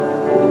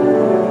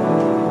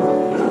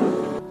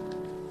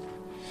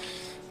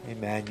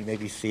9. You may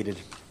be seated.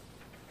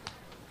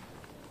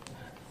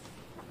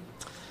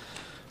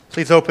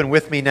 Please open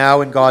with me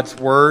now in God's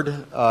Word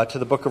to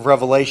the book of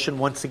Revelation.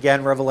 Once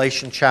again,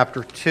 Revelation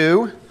chapter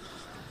 2,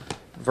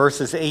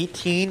 verses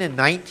 18 and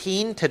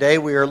 19. Today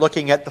we are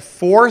looking at the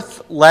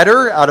fourth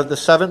letter out of the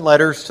 7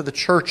 letters to the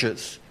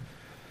churches.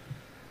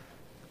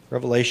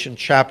 Revelation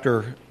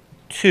chapter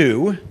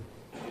 2,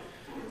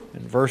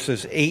 and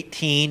verses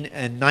 18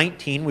 and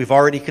 19. We've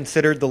already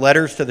considered the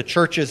letters to the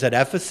churches at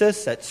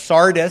Ephesus, at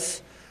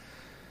Sardis,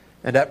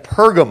 and at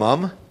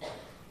Pergamum.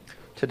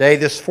 Today,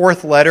 this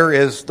fourth letter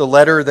is the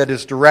letter that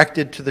is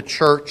directed to the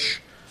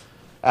church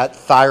at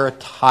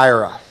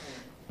Thyatira.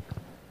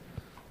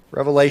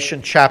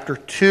 Revelation chapter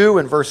 2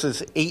 and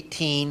verses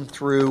 18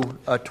 through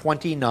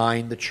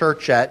 29, the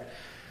church at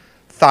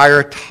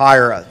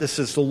Thyatira. This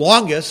is the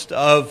longest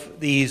of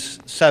these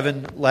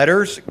 7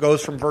 letters. It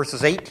goes from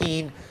verses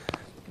 18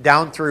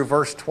 down through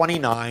verse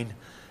 29.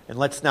 And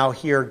let's now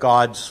hear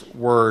God's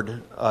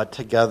word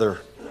together.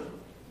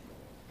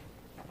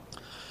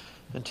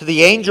 And to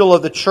the angel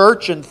of the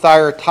church in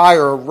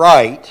Thyatira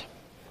write,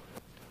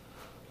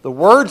 the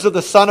words of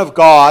the Son of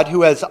God,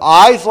 who has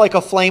eyes like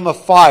a flame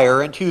of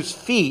fire and whose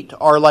feet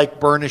are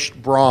like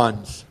burnished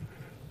bronze.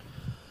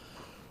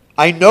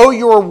 I know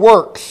your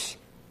works,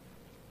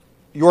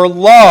 your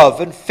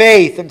love and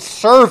faith and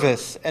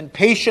service and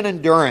patient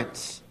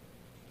endurance,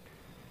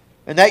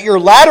 and that your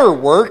latter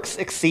works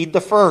exceed the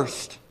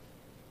first.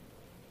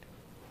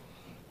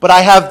 But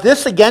I have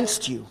this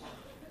against you,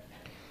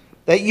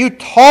 that you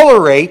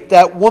tolerate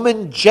that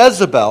woman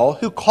Jezebel,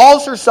 who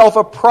calls herself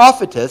a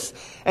prophetess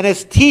and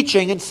is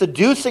teaching and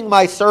seducing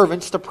my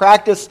servants to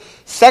practice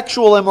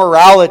sexual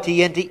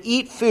immorality and to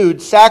eat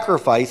food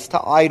sacrificed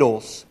to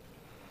idols.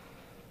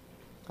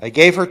 I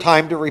gave her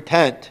time to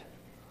repent,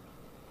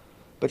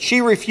 but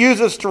she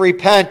refuses to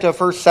repent of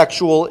her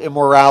sexual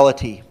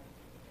immorality.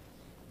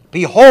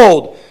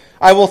 Behold,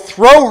 I will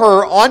throw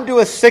her onto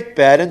a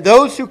sickbed, and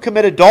those who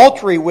commit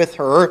adultery with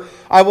her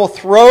I will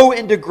throw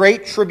into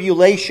great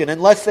tribulation,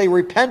 unless they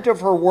repent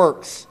of her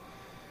works.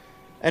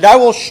 And I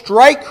will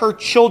strike her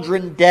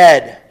children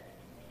dead.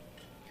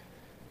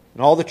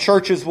 And all the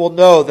churches will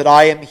know that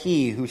I am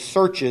he who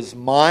searches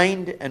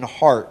mind and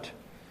heart.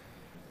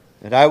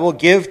 And I will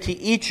give to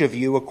each of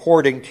you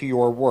according to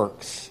your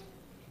works.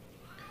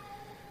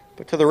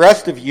 But to the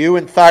rest of you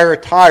in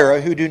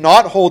Thyatira who do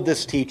not hold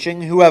this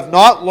teaching, who have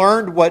not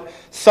learned what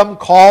some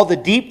call the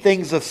deep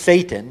things of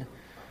Satan,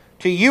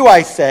 to you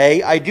I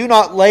say, I do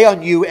not lay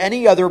on you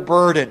any other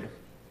burden.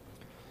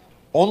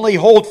 Only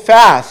hold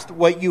fast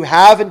what you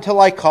have until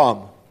I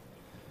come.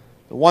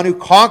 The one who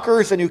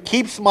conquers and who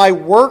keeps my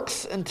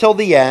works until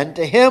the end,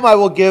 to him I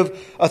will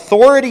give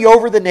authority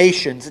over the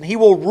nations, and he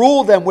will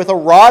rule them with a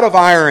rod of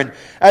iron,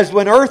 as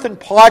when earthen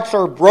pots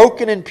are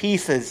broken in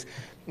pieces,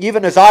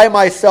 even as I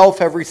myself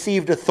have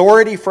received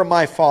authority from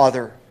my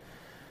Father.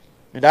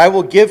 And I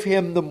will give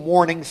him the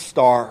morning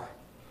star.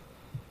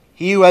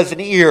 He who has an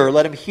ear,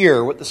 let him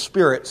hear what the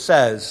Spirit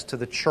says to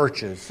the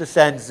churches. This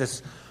ends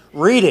this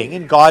reading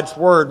in God's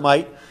Word.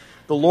 Might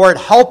the Lord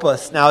help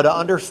us now to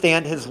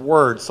understand His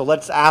Word. So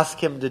let's ask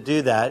Him to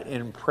do that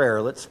in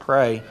prayer. Let's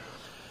pray.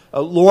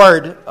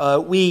 Lord,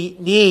 we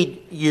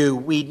need You.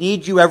 We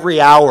need You every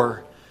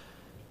hour.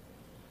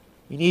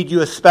 We need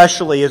You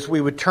especially as we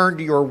would turn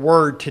to Your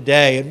Word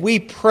today. And we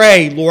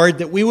pray, Lord,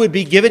 that we would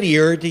be given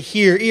ears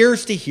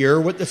to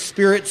hear what the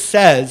Spirit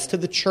says to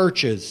the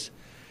churches.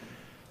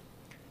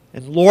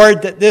 And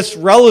Lord, that this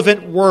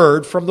relevant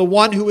word from the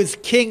one who is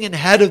King and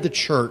head of the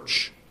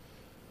church,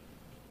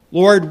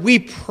 Lord, we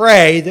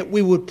pray that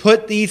we would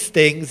put these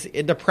things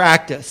into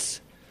practice.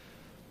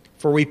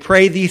 For we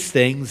pray these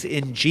things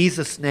in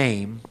Jesus'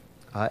 name.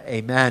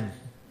 Amen.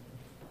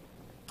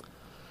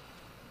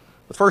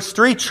 The first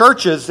 3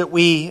 churches that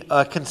we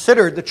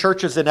considered, the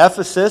churches in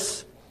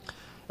Ephesus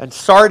and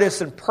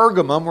Sardis and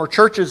Pergamum, were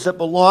churches that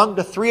belonged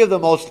to 3 of the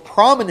most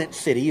prominent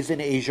cities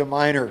in Asia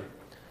Minor.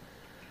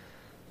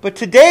 But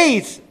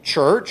today's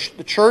church,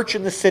 the church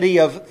in the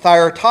city of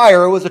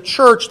Thyatira, was a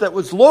church that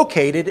was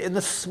located in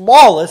the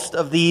smallest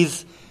of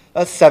these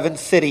 7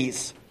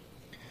 cities.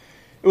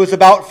 It was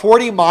about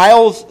 40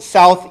 miles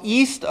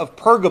southeast of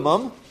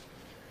Pergamum.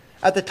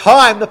 At the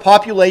time, the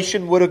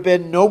population would have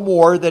been no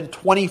more than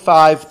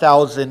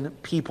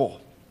 25,000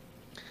 people.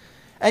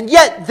 And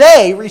yet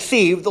they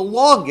received the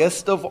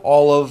longest of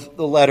all of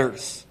the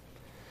letters.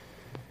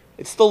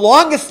 It's the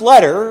longest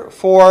letter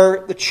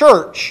for the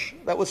church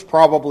that was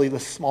probably the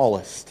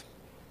smallest.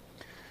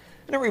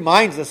 And it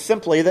reminds us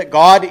simply that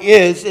God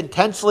is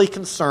intensely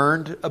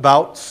concerned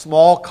about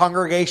small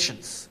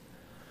congregations.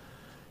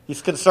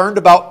 He's concerned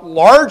about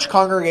large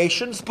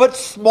congregations, but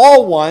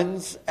small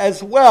ones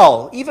as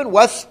well. Even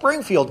West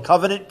Springfield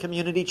Covenant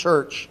Community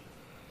Church.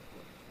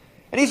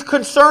 And He's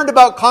concerned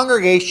about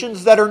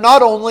congregations that are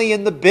not only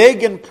in the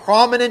big and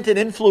prominent and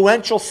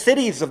influential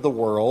cities of the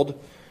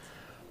world,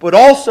 but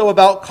also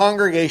about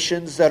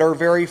congregations that are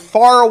very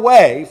far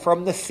away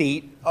from the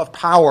seat of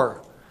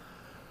power.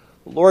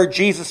 The Lord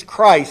Jesus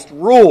Christ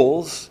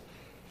rules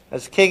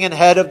as king and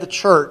head of the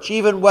church,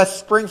 even West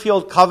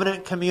Springfield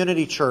Covenant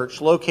Community Church,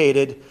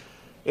 located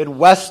in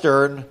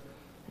western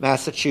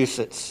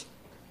Massachusetts.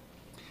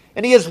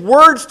 And he has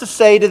words to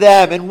say to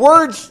them. And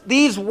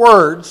these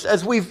words,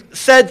 as we've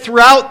said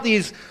throughout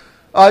these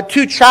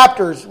two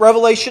chapters,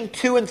 Revelation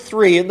 2 and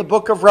 3 in the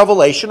book of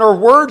Revelation, are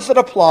words that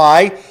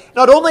apply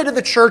not only to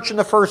the church in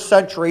the first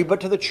century,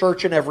 but to the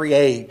church in every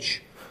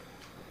age.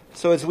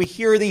 So as we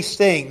hear these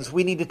things,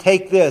 we need to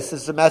take this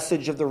as the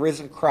message of the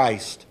risen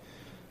Christ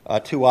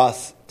to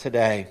us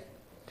today.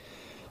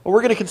 Well,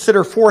 we're going to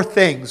consider four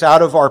things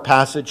out of our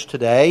passage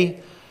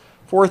today.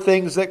 Four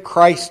things that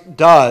Christ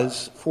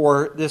does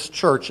for this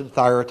church in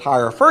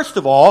Thyatira. First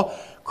of all,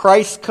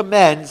 Christ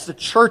commends the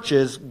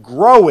church's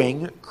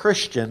growing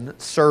Christian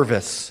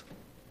service.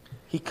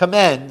 He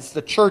commends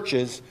the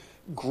church's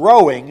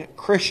growing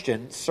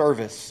Christian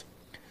service.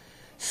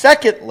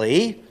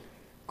 Secondly,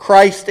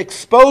 Christ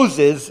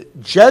exposes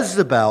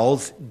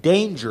Jezebel's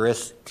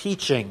dangerous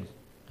teaching.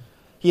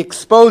 He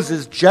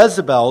exposes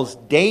Jezebel's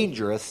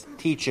dangerous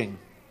teaching.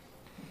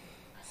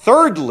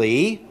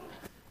 Thirdly,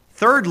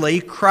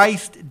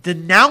 Christ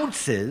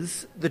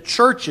denounces the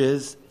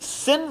church's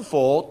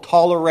sinful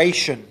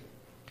toleration.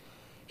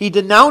 He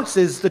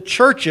denounces the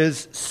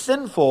church's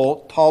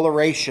sinful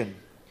toleration.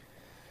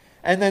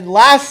 And then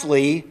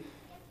lastly,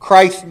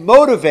 Christ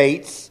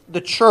motivates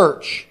the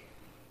church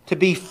to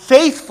be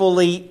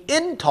faithfully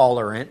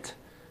intolerant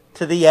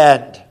to the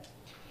end.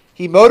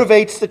 He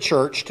motivates the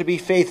church to be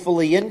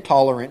faithfully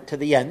intolerant to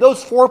the end.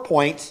 Those 4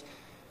 points.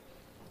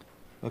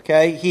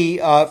 Okay, he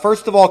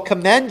first of all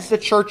commends the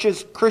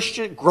church's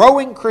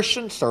growing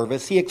Christian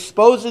service. He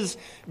exposes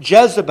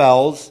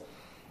Jezebel's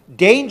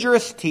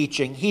dangerous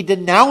teaching. He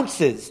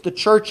denounces the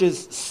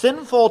church's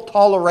sinful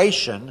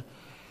toleration.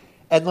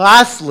 And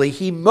lastly,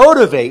 he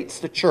motivates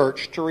the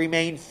church to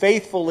remain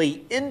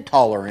faithfully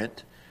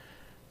intolerant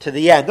to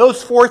the end.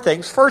 Those 4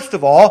 things. First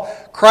of all,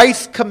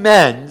 Christ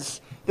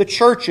commends the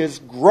church's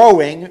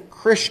growing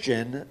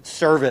Christian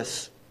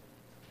service.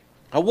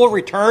 Now, we'll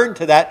return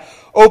to that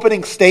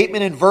opening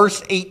statement in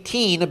verse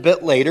 18 a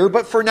bit later,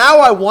 but for now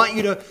I want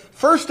you to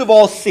first of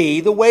all see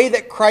the way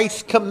that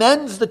Christ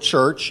commends the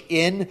church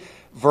in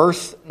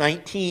verse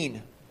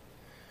 19.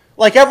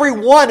 Like every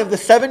one of the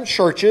 7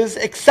 churches,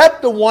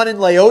 except the one in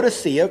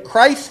Laodicea,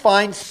 Christ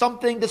finds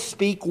something to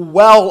speak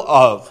well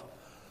of.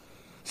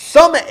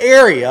 Some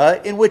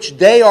area in which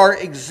they are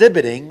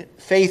exhibiting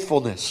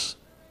faithfulness.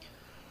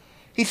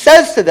 He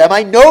says to them,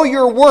 I know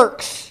your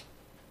works,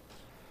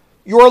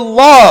 your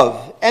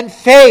love and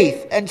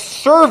faith and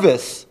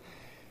service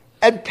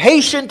and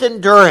patient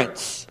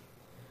endurance,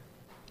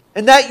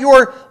 and that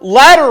your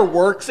latter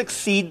works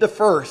exceed the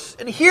first.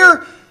 And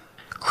here,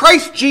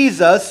 Christ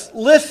Jesus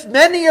lists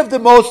many of the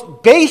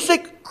most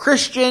basic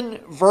Christian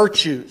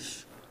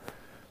virtues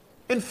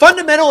in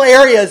fundamental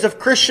areas of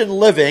Christian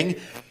living.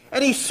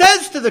 And he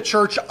says to the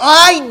church,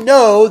 I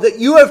know that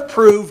you have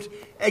proved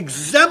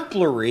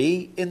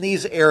exemplary in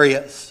these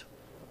areas.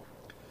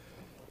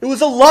 It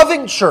was a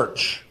loving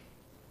church,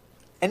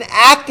 an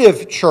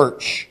active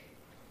church,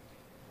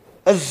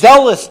 a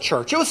zealous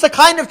church. It was the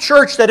kind of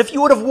church that if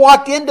you would have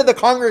walked into the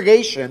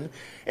congregation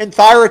in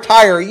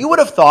Thyatira, you would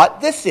have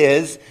thought, this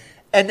is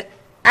an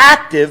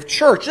active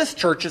church. This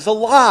church is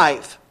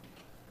alive.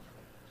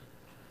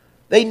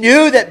 They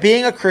knew that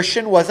being a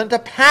Christian wasn't a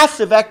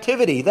passive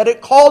activity, that it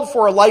called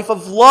for a life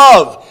of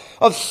love,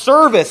 of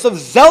service, of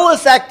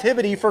zealous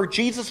activity for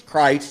Jesus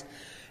Christ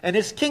and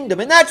His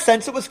kingdom. In that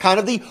sense, it was kind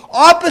of the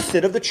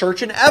opposite of the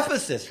church in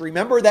Ephesus.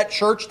 Remember that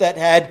church that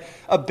had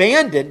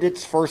abandoned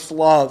its first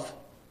love.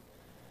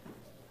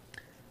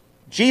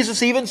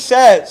 Jesus even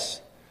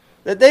says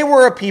that they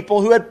were a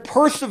people who had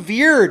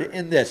persevered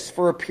in this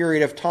for a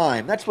period of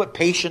time. That's what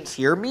patience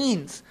here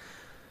means.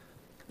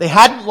 They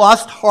hadn't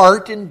lost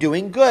heart in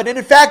doing good. And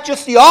in fact,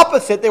 just the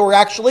opposite, they were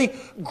actually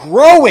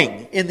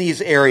growing in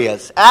these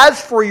areas.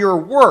 As for your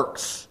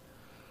works,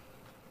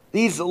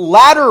 these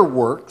latter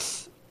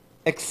works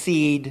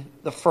exceed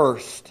the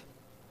first.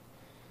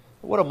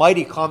 What a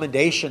mighty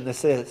commendation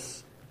this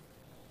is.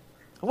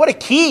 What a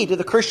key to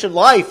the Christian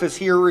life is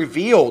here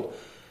revealed.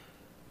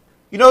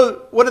 You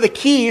know, one of the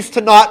keys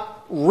to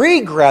not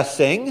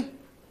regressing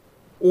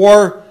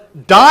or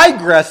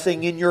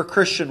digressing in your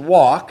Christian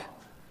walk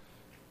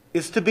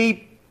is to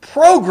be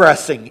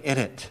progressing in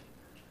it.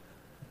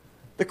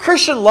 The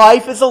Christian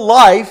life is a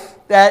life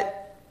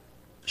that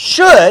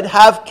should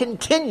have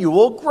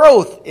continual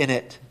growth in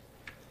it.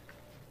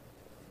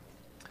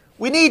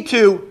 We need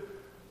to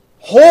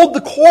hold the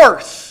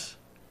course,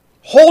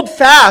 hold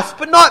fast,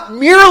 but not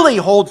merely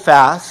hold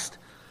fast,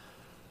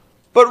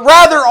 but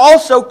rather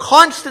also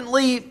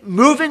constantly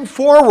moving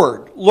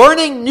forward,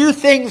 learning new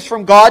things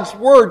from God's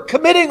Word,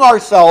 committing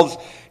ourselves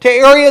to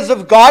areas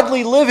of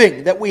godly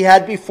living that we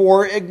had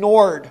before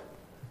ignored,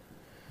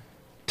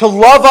 to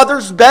love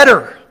others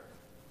better,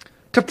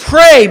 to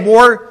pray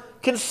more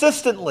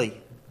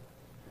consistently,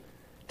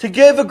 to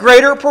give a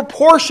greater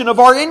proportion of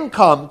our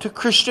income to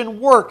Christian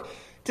work,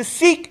 to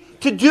seek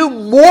to do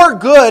more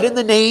good in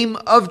the name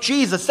of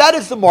Jesus. That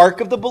is the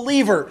mark of the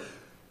believer.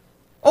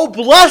 Oh,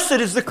 blessed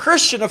is the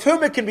Christian of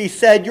whom it can be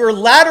said, your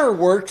latter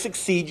works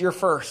exceed your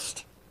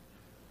first.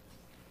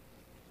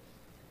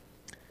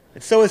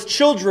 And so as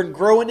children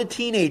grow into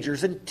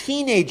teenagers, and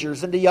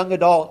teenagers into young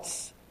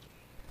adults,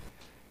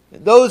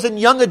 and those in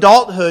young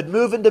adulthood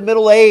move into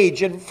middle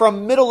age, and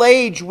from middle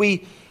age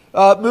we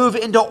move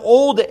into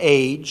old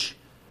age.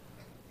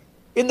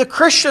 In the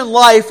Christian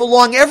life,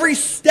 along every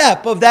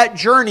step of that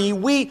journey,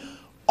 we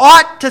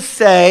ought to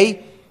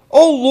say,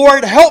 oh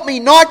Lord, help me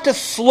not to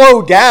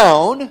slow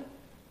down.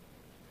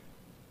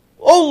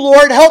 Oh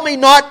Lord, help me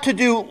not to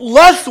do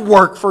less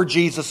work for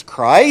Jesus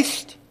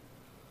Christ.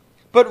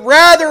 But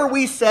rather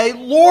we say,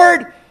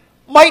 Lord,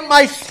 might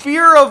my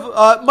sphere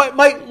of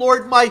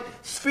my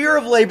sphere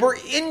of labor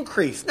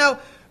increase. Now,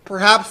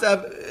 perhaps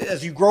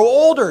as you grow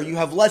older, you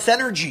have less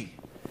energy.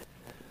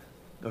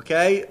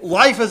 Okay,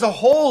 life as a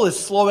whole is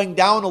slowing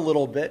down a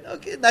little bit.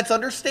 Okay, that's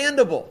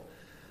understandable.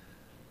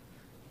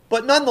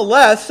 But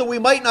nonetheless, so we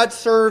might not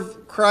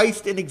serve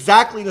Christ in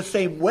exactly the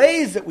same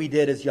ways that we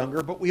did as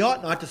younger, but we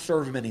ought not to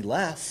serve Him any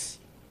less.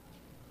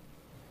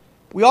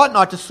 We ought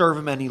not to serve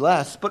Him any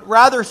less, but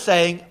rather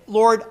saying,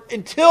 Lord,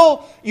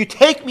 until you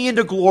take me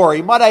into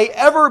glory, might I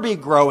ever be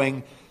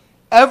growing,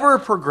 ever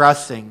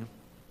progressing,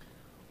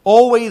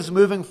 always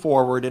moving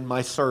forward in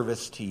my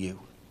service to you.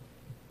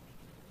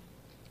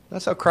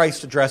 That's how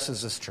Christ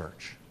addresses this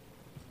church.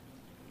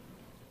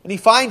 And He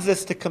finds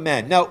this to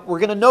commend. Now, we're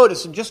going to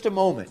notice in just a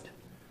moment,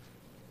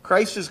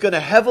 Christ is going to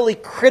heavily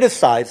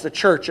criticize the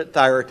church at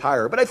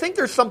Thyatira. But I think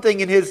there's something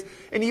in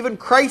even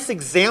Christ's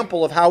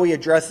example of how He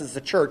addresses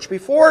the church.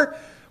 Before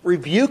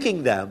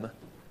rebuking them,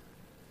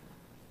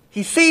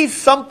 He sees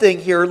something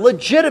here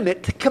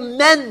legitimate to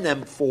commend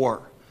them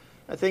for.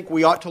 I think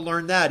we ought to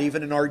learn that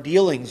even in our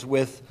dealings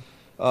with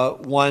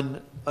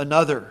one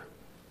another.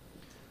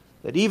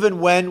 That even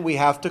when we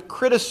have to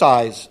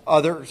criticize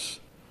others,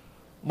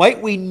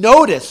 might we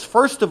notice,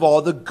 first of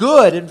all, the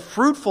good and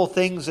fruitful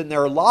things in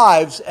their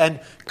lives and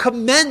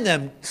commend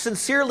them,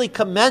 sincerely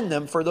commend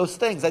them for those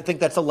things. I think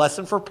that's a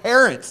lesson for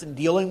parents in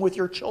dealing with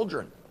your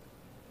children.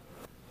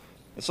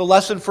 It's a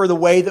lesson for the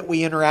way that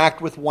we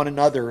interact with one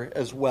another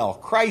as well.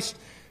 Christ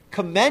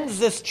commends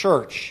this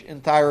church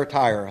in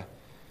Thyatira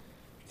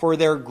for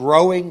their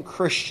growing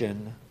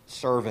Christian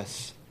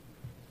service.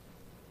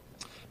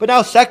 But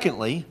now,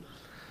 secondly,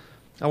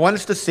 I want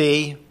us to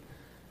see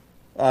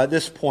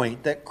this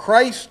point, that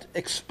Christ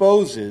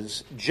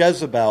exposes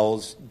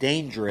Jezebel's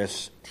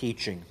dangerous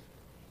teaching.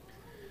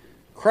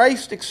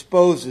 Christ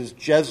exposes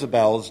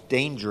Jezebel's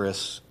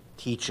dangerous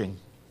teaching.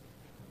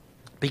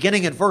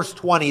 Beginning in verse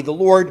 20, the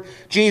Lord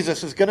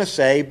Jesus is going to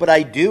say, but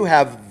I do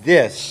have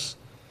this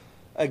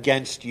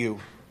against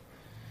you.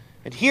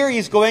 And here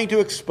He's going to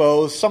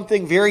expose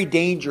something very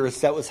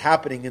dangerous that was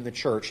happening in the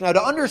church. Now,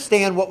 to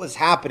understand what was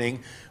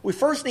happening, we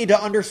first need to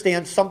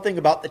understand something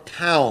about the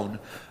town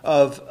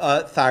of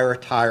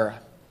Thyatira.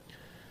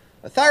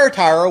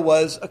 Thyatira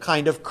was a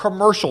kind of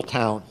commercial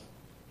town.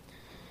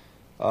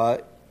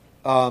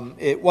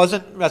 It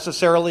wasn't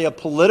necessarily a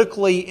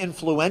politically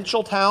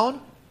influential town.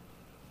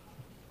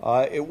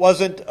 It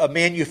wasn't a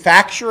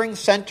manufacturing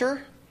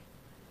center.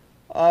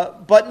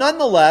 But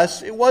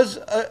nonetheless, it was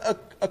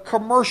a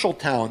commercial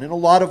town in a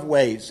lot of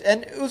ways.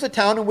 And it was a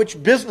town in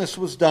which business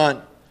was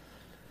done.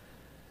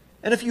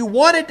 And if you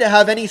wanted to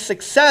have any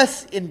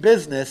success in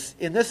business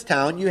in this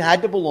town, you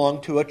had to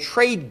belong to a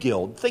trade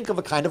guild. Think of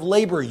a kind of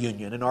labor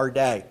union in our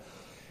day.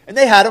 And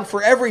they had them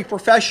for every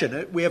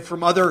profession. We have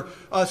from other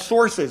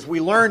sources. We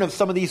learn of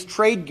some of these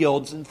trade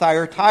guilds in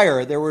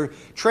Thyatira. There were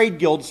trade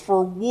guilds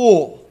for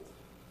wool,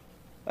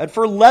 and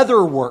for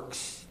leather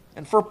works,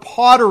 and for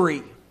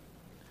pottery.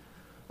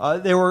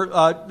 There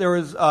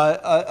was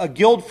a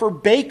guild for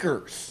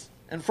bakers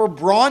and for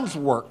bronze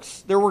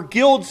works. There were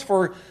guilds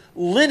for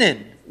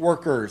linen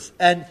workers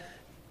and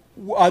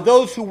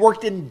those who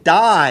worked in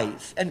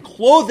dyes and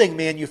clothing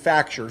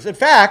manufacturers. In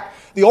fact,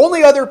 the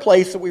only other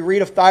place that we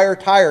read of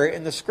Thyatira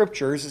in the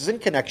Scriptures is in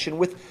connection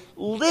with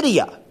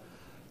Lydia,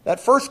 that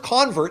first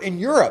convert in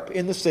Europe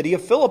in the city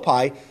of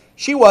Philippi.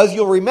 She was,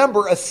 you'll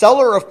remember, a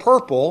seller of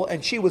purple,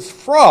 and she was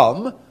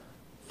from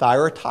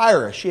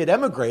Thyatira. She had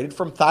emigrated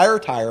from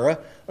Thyatira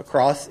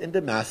across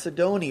into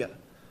Macedonia.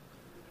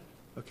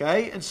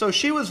 Okay, and so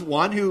she was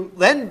one who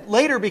then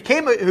later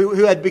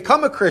who had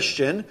become a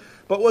Christian,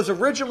 but was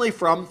originally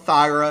from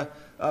Thyatira.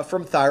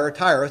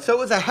 So it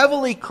was a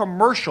heavily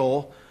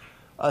commercial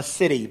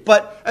city.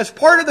 But as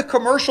part of the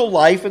commercial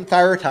life in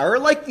Thyatira,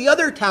 like the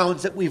other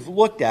towns that we've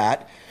looked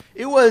at,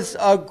 it was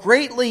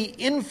greatly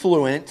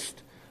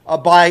influenced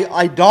by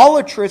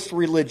idolatrous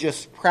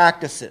religious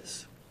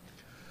practices.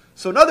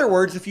 So in other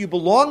words, if you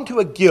belonged to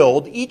a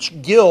guild,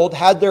 each guild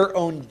had their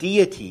own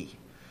deity.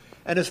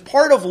 And as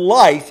part of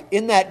life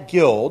in that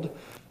guild,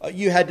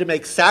 you had to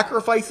make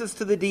sacrifices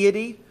to the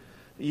deity.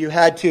 You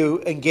had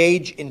to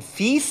engage in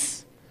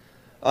feasts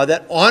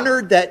that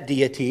honored that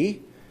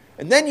deity.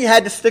 And then you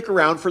had to stick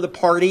around for the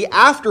party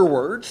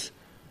afterwards,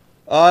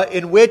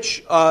 in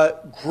which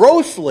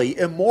grossly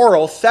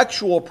immoral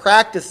sexual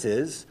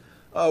practices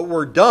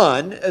were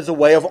done as a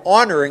way of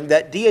honoring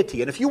that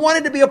deity. And if you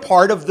wanted to be a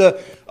part of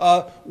the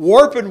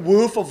warp and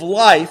woof of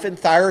life in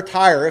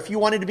Thyatira, if you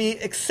wanted to be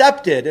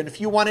accepted, and if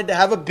you wanted to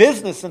have a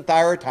business in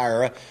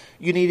Thyatira,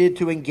 you needed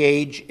to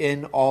engage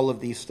in all of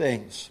these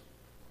things.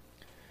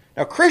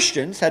 Now,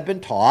 Christians had been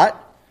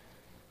taught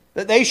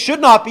that they should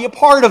not be a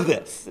part of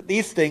this, that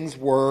these things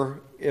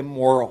were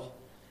immoral.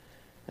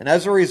 And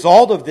as a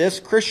result of this,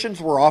 Christians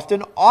were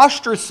often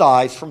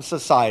ostracized from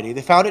society.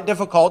 They found it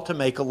difficult to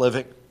make a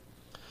living.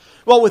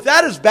 Well, with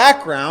that as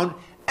background,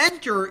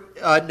 enter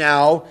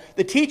now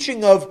the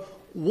teaching of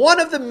one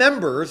of the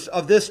members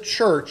of this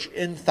church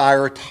in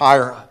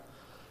Thyatira.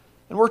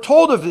 And we're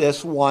told of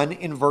this one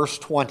in verse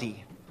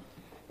 20.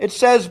 It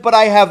says, "But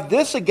I have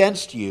this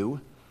against you,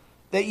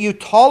 that you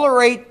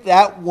tolerate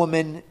that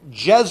woman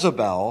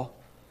Jezebel,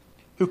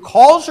 who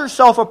calls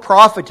herself a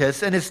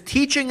prophetess and is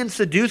teaching and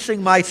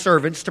seducing my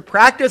servants to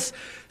practice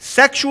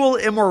sexual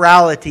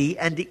immorality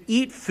and to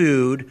eat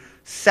food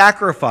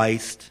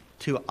sacrificed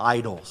to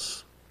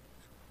idols."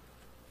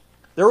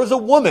 There was a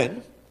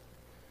woman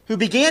who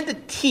began to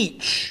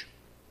teach,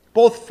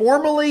 both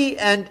formally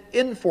and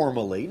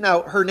informally.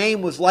 Now, her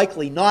name was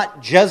likely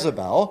not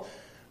Jezebel,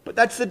 but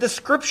that's the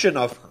description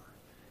of her,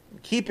 in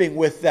keeping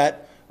with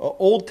that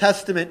Old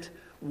Testament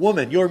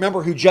woman. You'll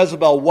remember who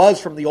Jezebel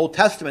was from the Old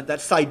Testament, that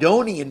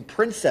Sidonian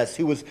princess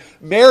who was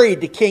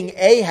married to King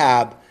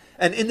Ahab.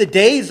 And in the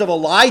days of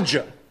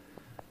Elijah,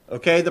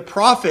 the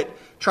prophet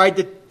tried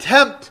to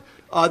tempt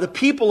the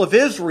people of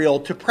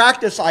Israel to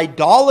practice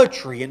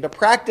idolatry and to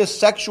practice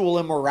sexual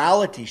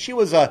immorality. She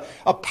was a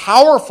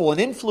powerful and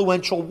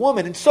influential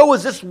woman, and so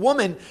was this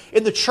woman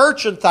in the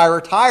church in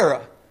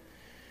Thyatira.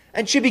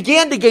 And she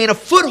began to gain a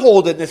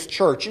foothold in this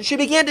church, and she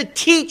began to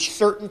teach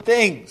certain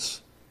things.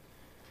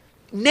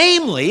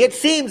 Namely, it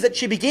seems that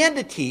she began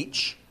to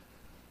teach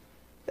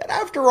that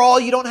after all,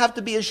 you don't have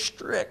to be as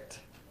strict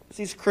as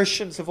these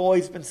Christians have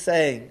always been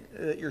saying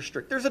that you're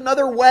strict. There's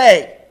another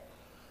way.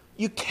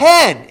 You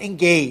can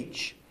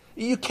engage.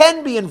 You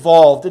can be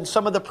involved in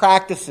some of the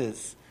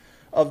practices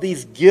of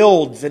these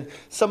guilds and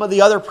some of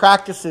the other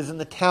practices in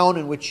the town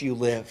in which you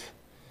live.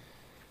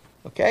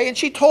 And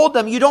she told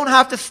them, you don't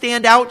have to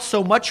stand out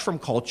so much from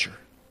culture.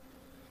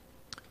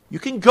 You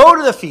can go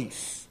to the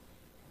feasts.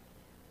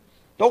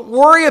 Don't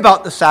worry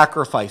about the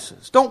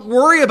sacrifices. Don't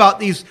worry about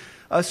these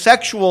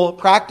sexual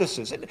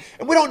practices. And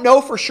we don't know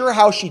for sure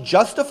how she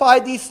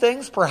justified these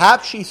things.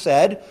 Perhaps she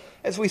said,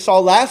 as we saw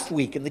last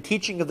week in the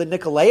teaching of the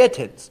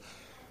Nicolaitans,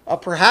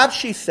 perhaps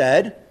she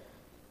said,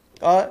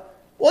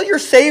 well, you're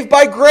saved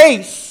by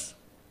grace.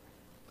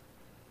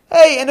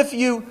 Hey, and if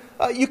you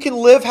can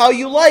live how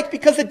you like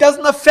because it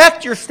doesn't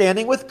affect your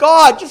standing with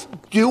God. Just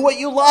do what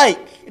you like.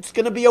 It's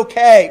going to be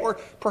okay. Or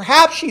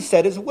perhaps she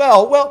said as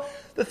well,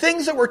 the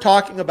things that we're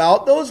talking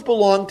about, those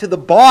belong to the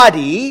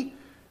body.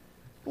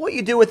 What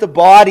you do with the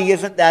body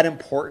isn't that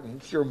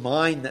important. It's your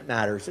mind that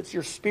matters. It's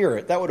your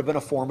spirit. That would have been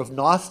a form of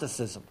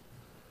Gnosticism.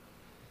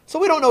 So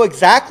we don't know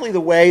exactly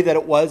the way that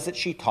it was that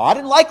she taught,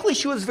 and likely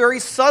she was very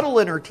subtle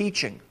in her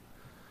teaching.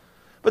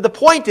 But the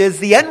point is,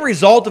 the end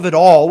result of it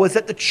all was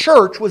that the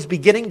church was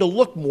beginning to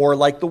look more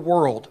like the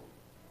world.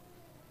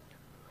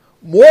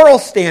 Moral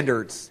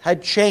standards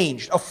had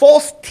changed. A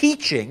false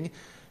teaching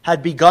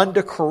had begun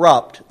to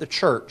corrupt the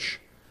church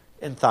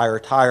in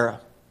Thyatira.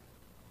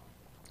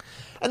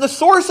 And the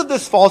source of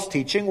this false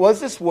teaching was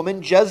this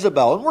woman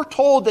Jezebel. And we're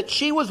told that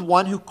she was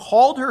one who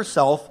called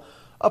herself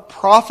a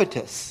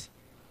prophetess.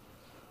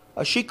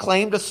 She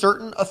claimed a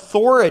certain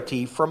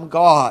authority from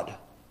God.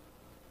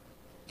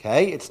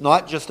 It's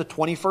not just a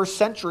 21st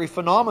century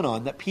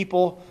phenomenon that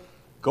people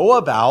go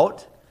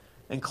about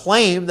and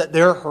claim that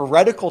their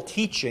heretical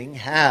teaching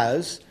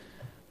has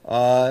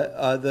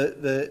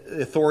the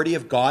authority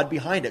of God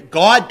behind it.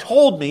 God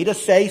told me to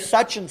say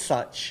such and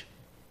such.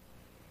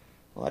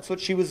 Well, that's what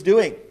she was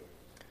doing.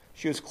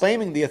 She was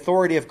claiming the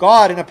authority of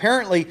God and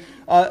apparently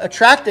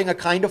attracting a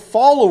kind of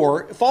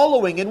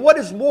following. And what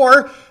is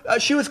more,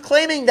 she was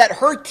claiming that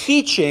her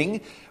teaching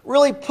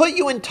really put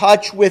you in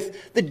touch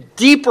with the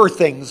deeper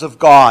things of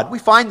God. We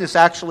find this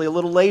actually a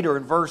little later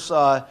in verse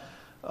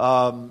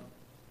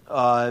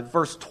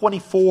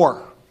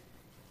 24.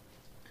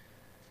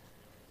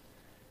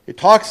 It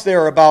talks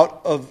there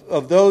about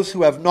of those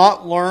who have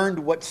not learned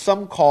what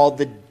some call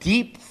the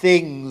deep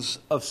things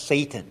of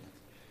Satan.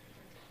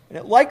 And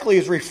it likely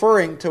is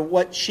referring to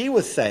what she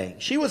was saying.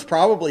 She was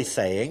probably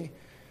saying,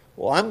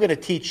 well, I'm going to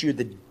teach you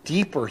the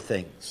deeper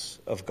things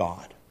of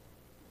God.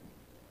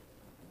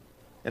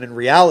 And in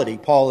reality,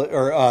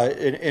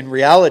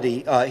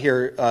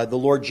 here, the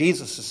Lord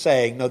Jesus is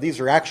saying, no,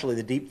 these are actually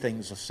the deep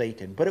things of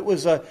Satan. But it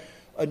was a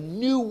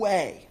new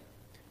way.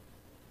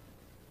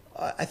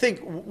 I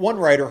think one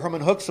writer,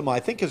 Herman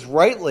Hoeksema, has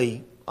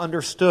rightly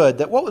understood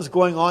that what was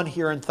going on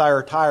here in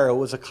Thyatira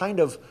was a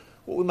kind of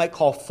what we might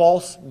call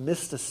false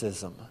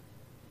mysticism.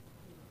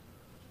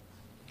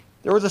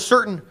 There was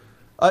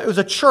it was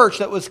a church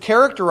that was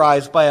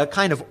characterized by a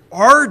kind of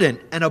ardent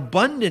and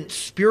abundant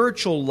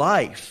spiritual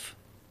life.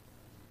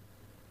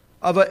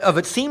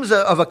 It seems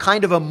of a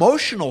kind of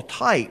emotional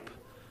type.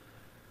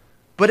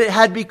 but it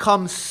had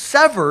become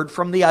severed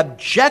from the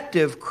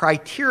objective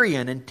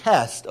criterion and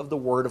test of the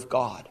Word of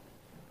God.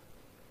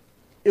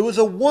 It was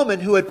a woman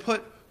who had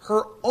put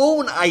her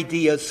own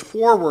ideas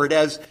forward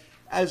as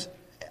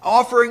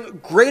offering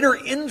greater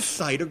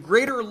insight, a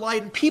greater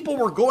light, and people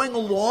were going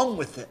along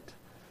with it.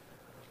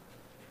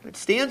 It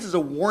stands as a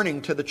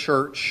warning to the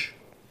church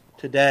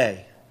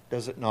today,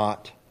 does it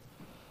not?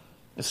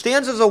 It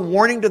stands as a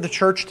warning to the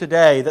church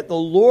today that the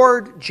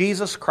Lord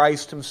Jesus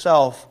Christ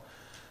himself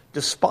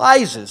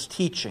despises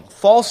teaching,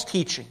 false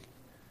teaching,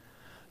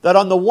 that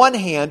on the one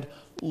hand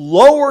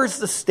lowers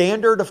the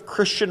standard of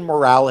Christian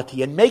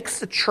morality and makes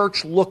the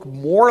church look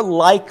more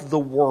like the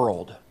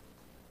world,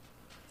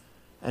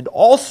 and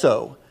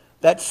also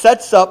that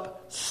sets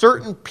up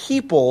certain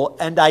people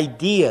and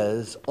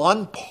ideas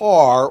on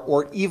par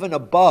or even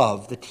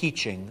above the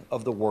teaching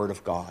of the Word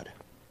of God.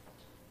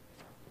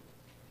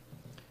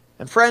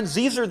 And friends,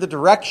 these are the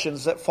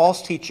directions that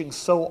false teaching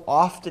so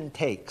often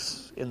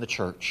takes in the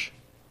church.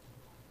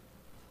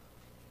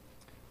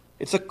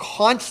 It's a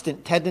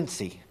constant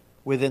tendency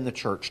within the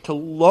church to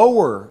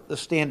lower the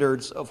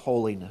standards of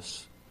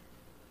holiness,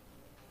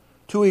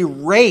 to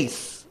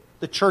erase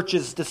the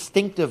church's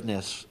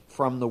distinctiveness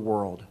from the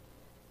world,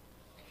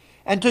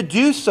 and to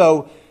do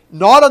so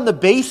not on the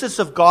basis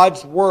of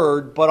God's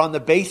Word, but on the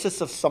basis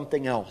of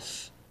something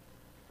else.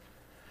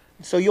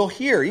 So you'll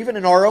hear, even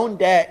in our own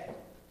day,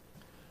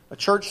 a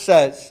church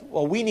says,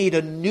 well, we need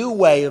a new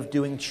way of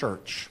doing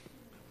church.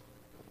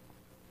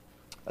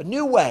 A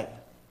new way.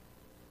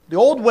 The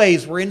old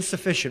ways were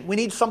insufficient. We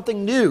need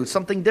something new,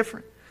 something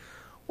different.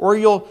 Or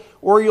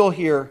you'll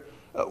hear,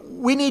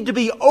 we need to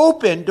be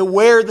open to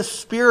where the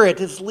Spirit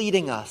is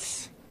leading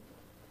us.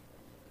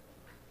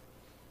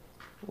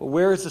 Well,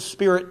 where is the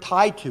Spirit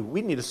tied to?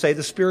 We need to say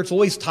the Spirit's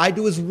always tied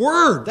to His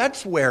Word.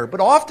 That's where.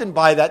 But often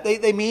by that,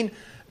 they mean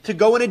to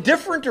go in a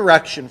different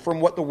direction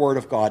from what the Word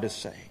of God is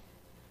saying.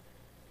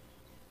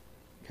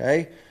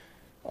 Okay?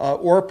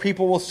 Or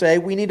people will say,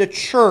 we need a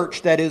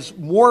church that is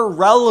more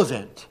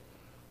relevant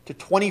to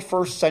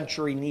 21st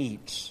century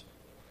needs.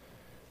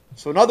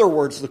 So in other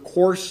words, the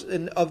course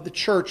of the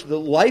church, the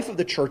life of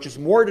the church is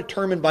more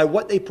determined by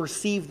what they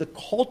perceive the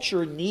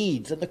culture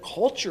needs and the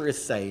culture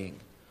is saying,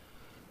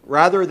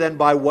 rather than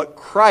by what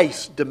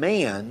Christ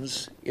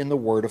demands in the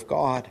Word of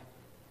God.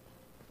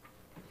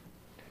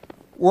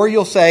 Or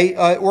you'll say,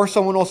 or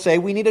someone will say,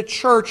 we need a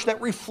church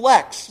that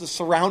reflects the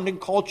surrounding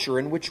culture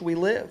in which we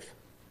live.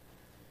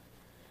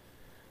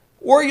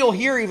 Or you'll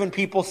hear even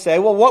people say,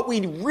 well, what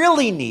we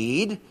really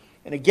need,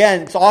 and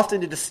again, it's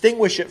often to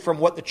distinguish it from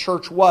what the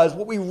church was,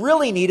 what we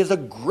really need is a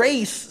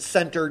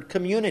grace-centered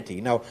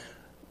community. Now,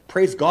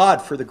 praise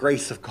God for the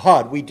grace of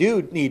God. We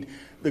do need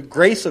the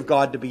grace of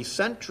God to be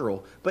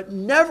central, but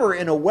never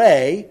in a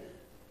way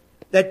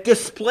that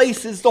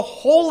displaces the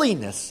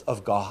holiness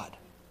of God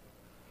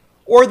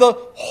or the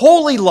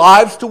holy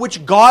lives to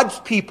which God's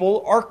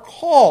people are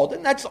called.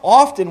 And that's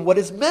often what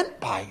is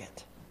meant by it.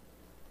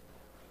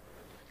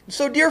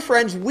 So, dear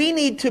friends, we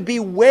need to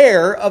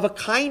beware of a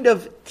kind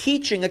of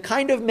teaching, a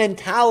kind of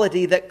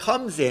mentality that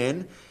comes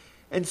in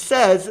and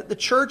says that the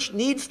church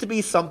needs to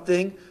be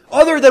something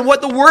other than what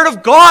the Word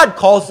of God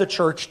calls the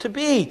church to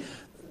be.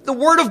 The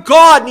Word of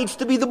God needs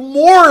to be the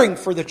mooring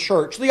for the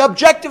church, the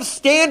objective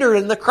standard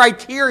and the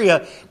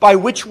criteria by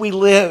which we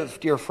live,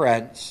 dear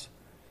friends.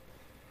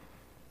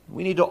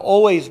 We need to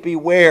always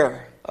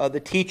beware of the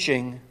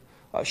teaching,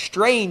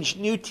 strange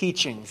new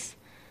teachings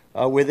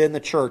within the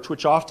church,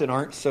 which often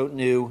aren't so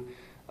new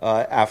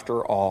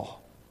after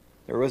all.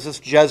 There was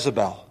this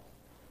Jezebel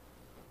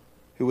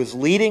who was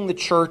leading the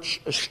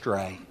church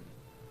astray.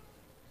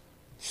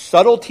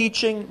 Subtle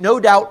teaching, no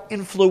doubt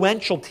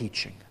influential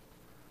teaching,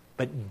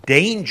 but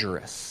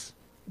dangerous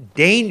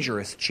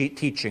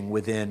teaching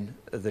within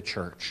the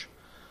church.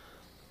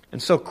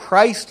 And so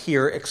Christ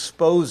here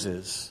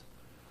exposes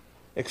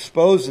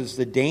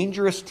the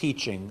dangerous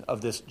teaching of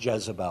this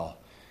Jezebel.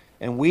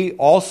 And we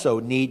also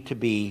need to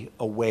be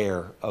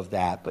aware of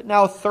that. But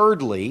now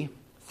thirdly,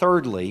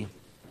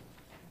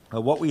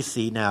 what we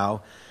see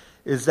now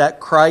is that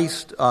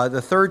Christ,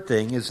 the third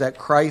thing is that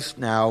Christ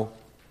now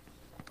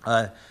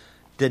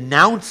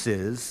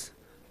denounces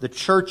the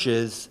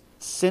church's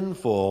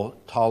sinful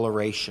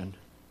toleration.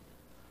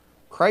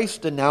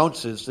 Christ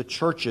denounces the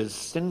church's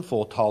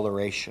sinful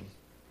toleration.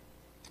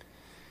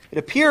 It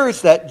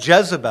appears that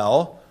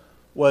Jezebel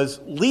was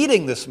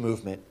leading this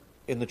movement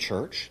in the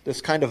church, this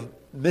kind of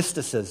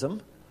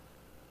mysticism.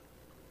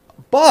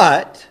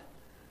 But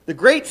the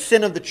great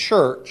sin of the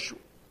church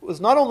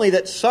was not only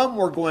that some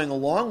were going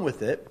along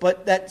with it,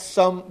 but that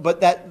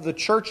the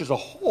church as a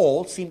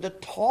whole seemed to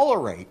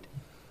tolerate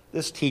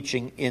this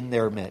teaching in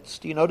their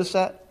midst. Do you notice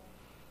that?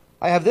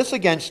 I have this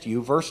against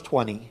you, verse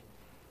 20,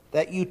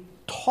 that you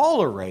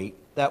tolerate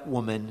that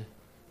woman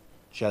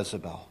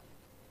Jezebel.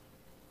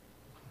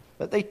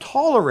 That they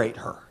tolerate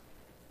her.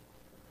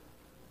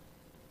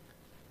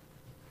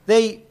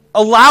 They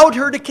allowed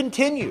her to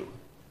continue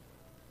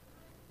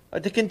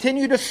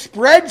to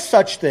spread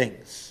such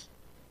things,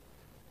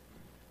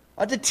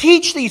 to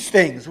teach these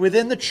things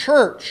within the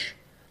church,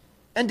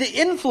 and to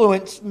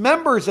influence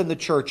members in the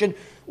church. And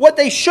what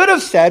they should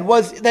have said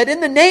was that in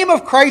the name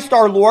of Christ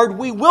our Lord,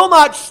 we will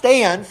not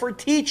stand for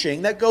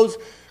teaching that goes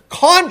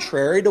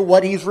contrary to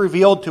what He's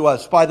revealed to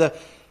us by the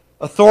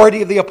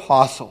authority of the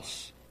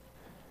apostles.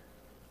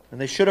 And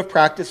they should have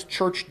practiced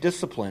church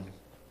discipline,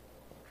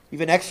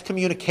 even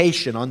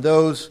excommunication on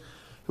those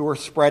who are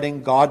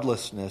spreading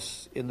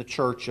godlessness in the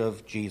church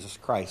of Jesus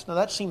Christ. Now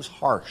that seems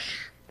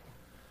harsh,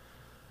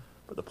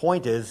 but the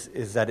point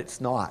is that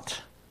it's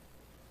not.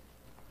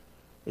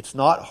 It's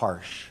not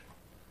harsh.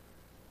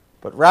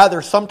 But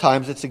rather,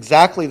 sometimes it's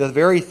exactly the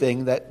very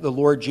thing that the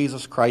Lord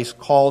Jesus Christ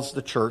calls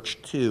the church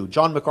to.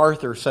 John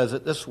MacArthur says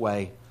it this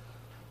way.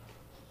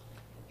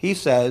 He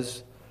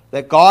says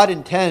that God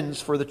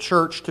intends for the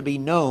church to be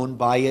known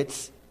by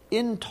its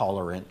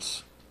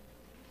intolerance.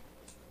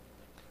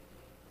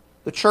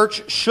 The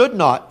church should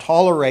not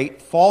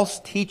tolerate false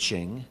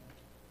teaching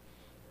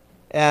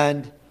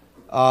and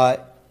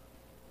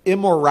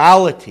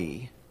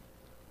immorality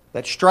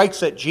that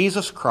strikes at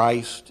Jesus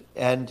Christ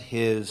and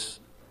His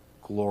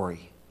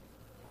glory.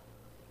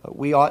 But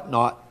we ought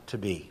not to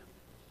be.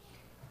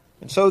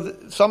 And so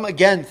some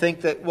again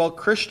think that, well,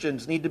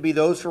 Christians need to be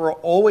those who are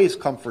always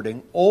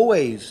comforting,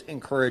 always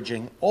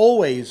encouraging,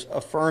 always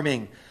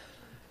affirming.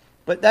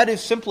 But that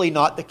is simply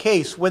not the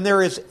case. When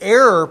there is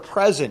error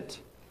present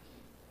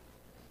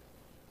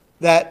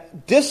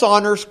that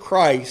dishonors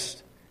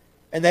Christ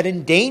and that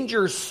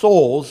endangers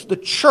souls, the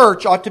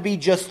church ought to be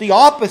just the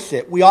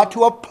opposite. We ought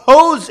to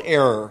oppose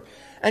error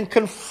and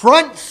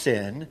confront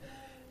sin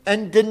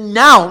and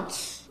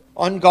denounce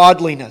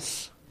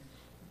ungodliness.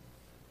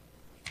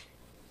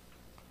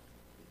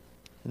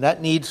 And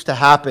that needs to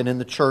happen in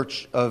the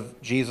church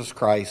of Jesus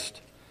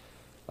Christ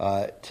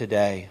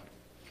today.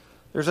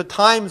 There's at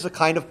times a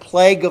kind of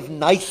plague of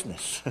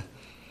niceness,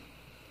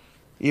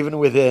 even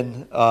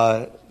within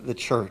the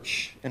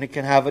church. And it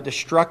can have a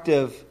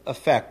destructive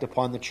effect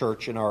upon the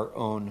church in our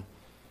own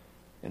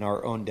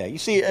day. You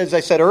see, as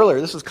I said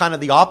earlier, this is kind of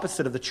the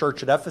opposite of the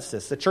church at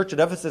Ephesus. The church at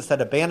Ephesus had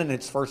abandoned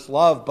its first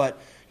love, but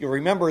you'll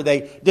remember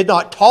they did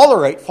not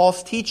tolerate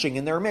false teaching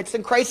in their midst,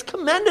 and Christ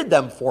commended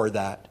them for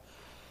that.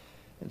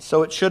 And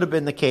so it should have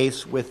been the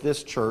case with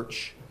this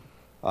church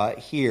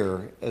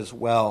here as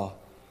well.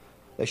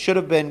 They should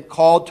have been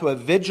called to a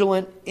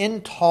vigilant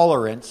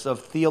intolerance of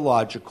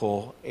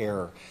theological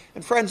error.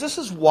 And friends, this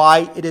is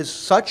why it is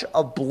such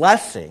a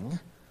blessing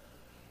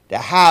to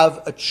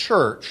have a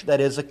church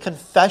that is a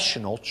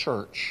confessional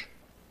church,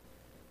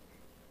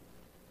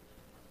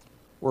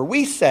 where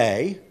we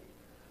say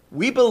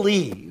we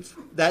believe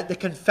that the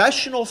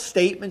confessional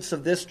statements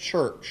of this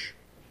church,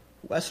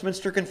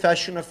 Westminster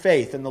Confession of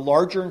Faith and the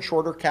larger and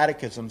shorter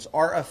catechisms,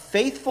 are a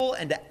faithful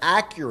and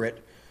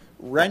accurate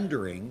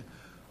rendering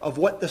of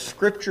what the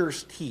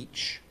Scriptures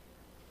teach.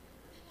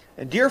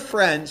 And dear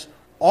friends,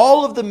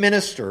 all of the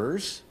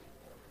ministers,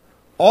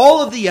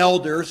 all of the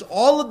elders,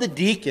 all of the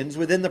deacons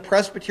within the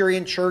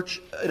Presbyterian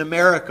Church in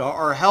America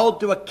are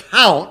held to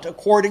account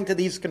according to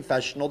these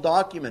confessional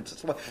documents.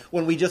 It's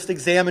when we just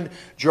examined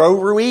Joe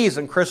Ruiz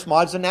and Chris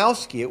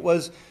Modzanowski, it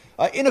was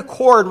in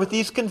accord with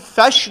these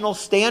confessional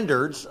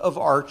standards of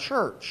our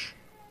church.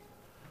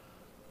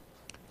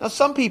 Now,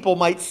 some people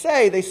might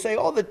say,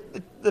 oh,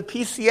 the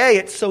PCA,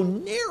 it's so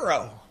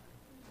narrow.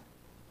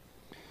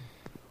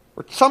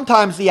 Or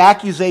sometimes the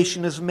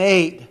accusation is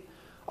made,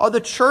 oh,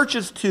 the church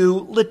is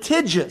too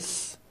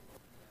litigious.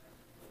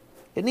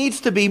 It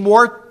needs to be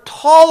more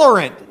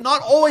tolerant,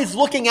 not always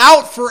looking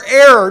out for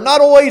error,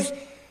 not always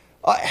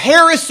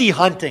heresy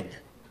hunting.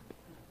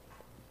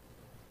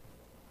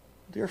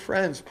 Dear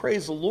friends,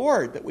 praise the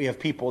Lord that we have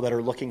people that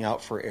are looking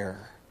out for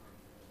error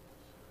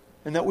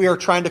and that we are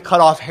trying to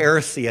cut off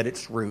heresy at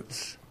its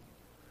roots,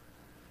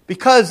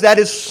 because that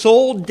is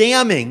soul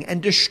damning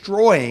and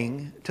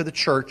destroying to the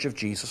church of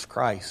Jesus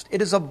Christ.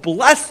 It is a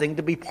blessing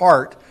to be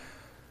part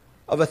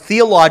of a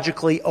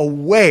theologically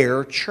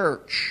aware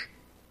church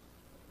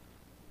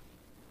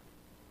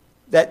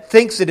that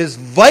thinks it is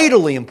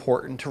vitally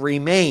important to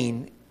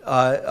remain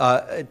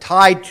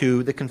tied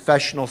to the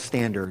confessional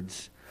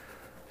standards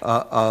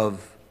of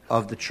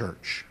the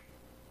church.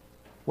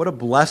 What a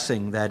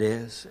blessing that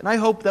is. And I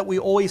hope that we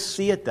always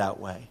see it that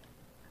way.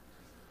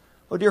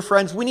 Oh, dear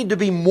friends, we need to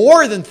be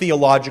more than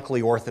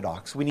theologically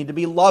orthodox. We need to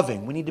be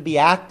loving. We need to be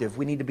active.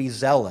 We need to be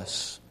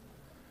zealous.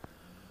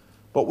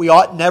 But we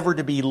ought never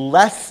to be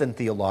less than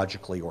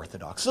theologically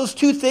orthodox. Those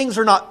two things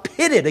are not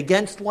pitted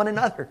against one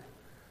another.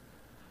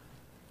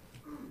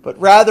 But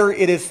rather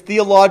it is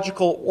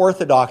theological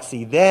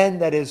orthodoxy then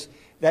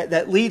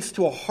that leads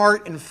to a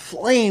heart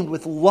inflamed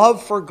with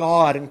love for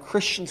God and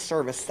Christian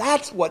service.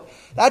 That's what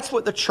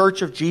the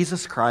Church of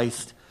Jesus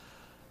Christ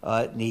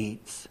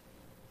needs.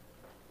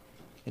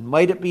 And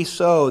might it be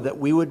so that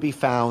we would be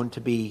found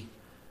to be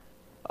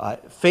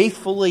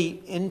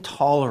faithfully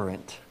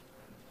intolerant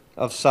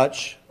of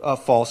such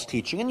false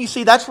teaching. And you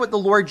see, that's what the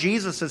Lord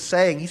Jesus is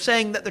saying. He's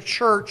saying that the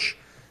church,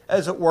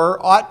 as it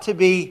were, ought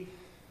to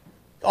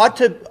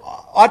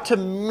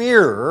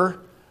mirror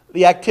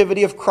the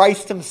activity of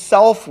Christ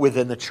himself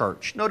within the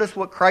church. Notice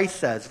what Christ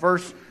says,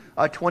 verse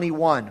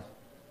 21.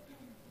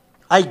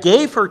 I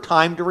gave her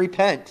time to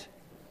repent.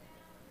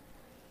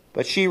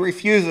 But she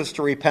refuses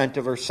to repent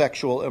of her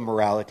sexual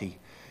immorality.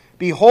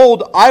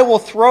 Behold, I will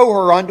throw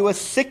her onto a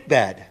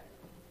sickbed.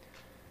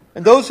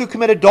 And those who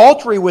commit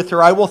adultery with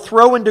her I will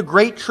throw into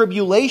great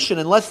tribulation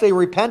unless they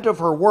repent of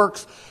her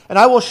works. And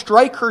I will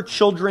strike her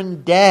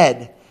children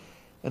dead.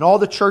 And all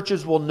the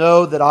churches will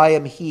know that I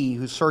am He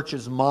who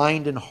searches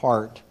mind and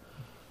heart.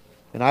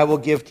 And I will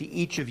give to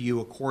each of you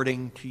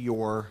according to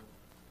your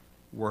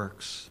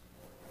works.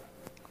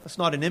 That's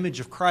not an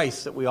image of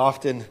Christ that we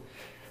often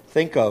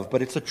think of,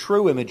 but it's a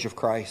true image of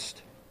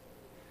Christ.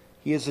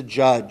 He is a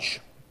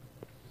judge.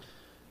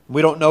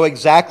 We don't know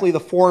exactly the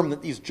form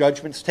that these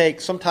judgments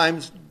take.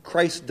 Sometimes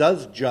Christ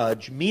does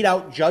judge, mete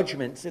out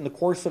judgments in the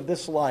course of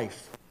this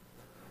life.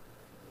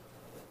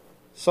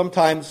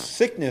 Sometimes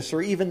sickness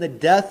or even the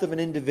death of an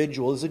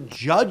individual is a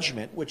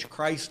judgment which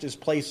Christ is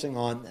placing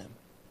on them.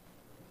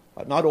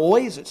 But not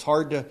always. It's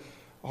hard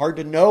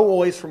to know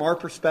always from our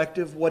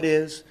perspective what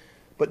is.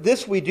 But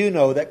this we do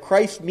know, that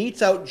Christ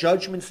metes out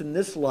judgments in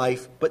this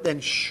life, but then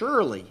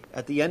surely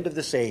at the end of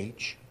this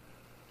age,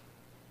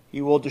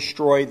 He will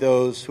destroy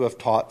those who have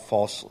taught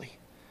falsely.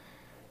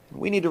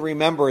 We need to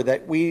remember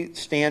that we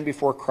stand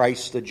before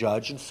Christ the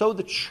judge, and so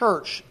the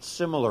church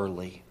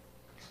similarly.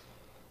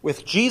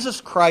 With Jesus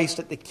Christ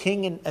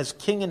as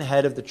king and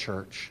head of the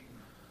church.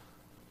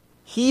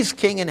 He's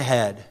king and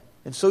head.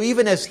 And so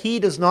even as He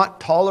does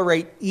not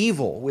tolerate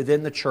evil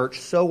within the church,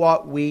 so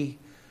ought we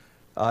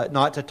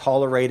not to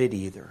tolerate it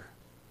either.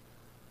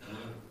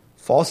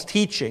 False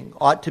teaching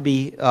ought to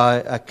be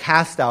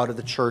cast out of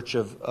the church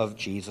of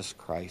Jesus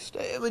Christ.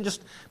 Let me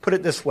just put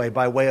it this way,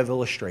 by way of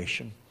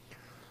illustration.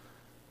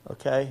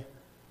 Okay?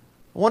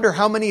 I wonder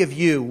how many of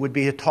you would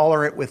be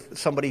tolerant with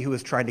somebody who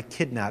is trying to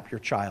kidnap your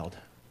child?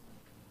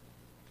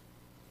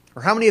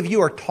 Or how many of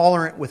you are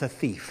tolerant with a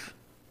thief?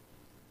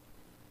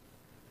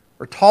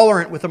 Or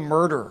tolerant with a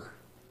murderer?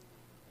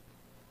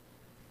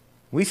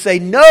 We say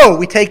no,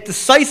 we take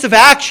decisive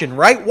action,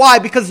 right? Why?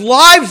 Because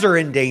lives are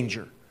in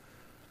danger.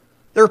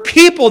 There are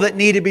people that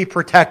need to be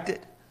protected.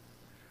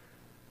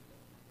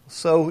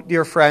 So,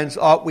 dear friends,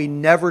 ought we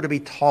never to be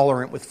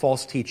tolerant with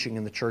false teaching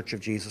in the Church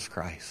of Jesus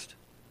Christ.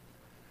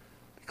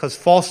 Because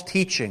false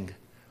teaching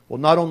will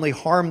not only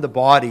harm the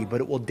body, but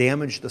it will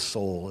damage the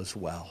soul as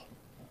well.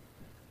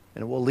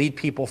 And it will lead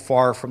people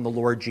far from the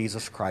Lord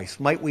Jesus Christ.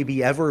 Might we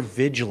be ever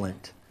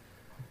vigilant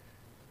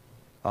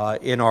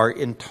in our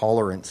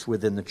intolerance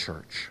within the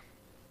church.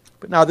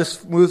 But now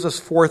this moves us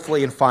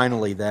fourthly and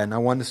finally then. I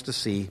want us to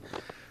see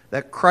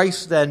that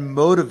Christ then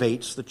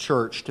motivates the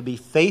church to be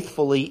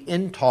faithfully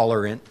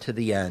intolerant to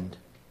the end.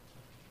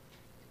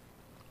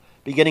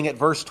 Beginning at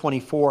verse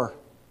 24.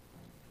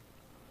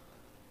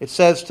 It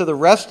says, to the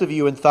rest of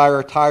you in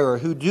Thyatira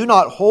who do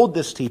not hold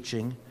this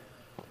teaching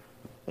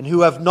and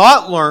who have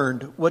not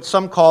learned what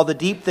some call the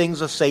deep things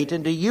of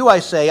Satan, to you I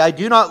say, I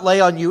do not lay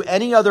on you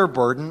any other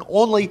burden,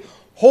 only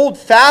hold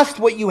fast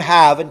what you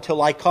have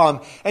until I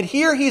come. And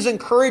here he's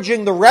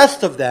encouraging the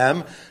rest of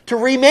them to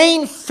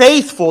remain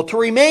faithful, to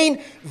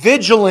remain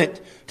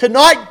vigilant, to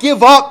not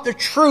give up the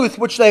truth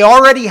which they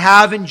already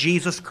have in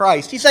Jesus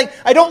Christ. He's saying,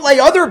 I don't lay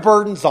other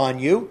burdens on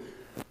you.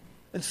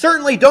 And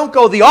certainly don't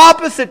go the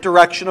opposite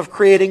direction of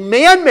creating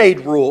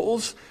man-made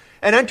rules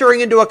and entering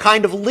into a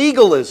kind of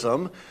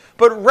legalism,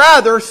 but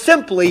rather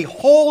simply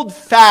hold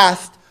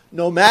fast,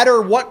 no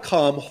matter what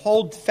come,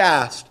 hold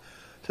fast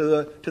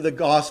to the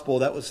gospel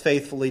that was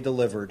faithfully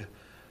delivered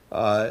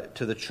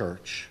to the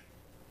church.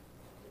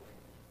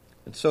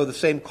 And so the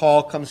same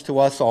call comes to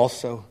us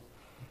also,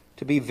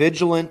 to be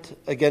vigilant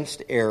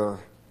against error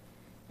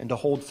and to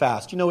hold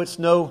fast. You know, it's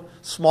no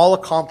small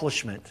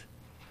accomplishment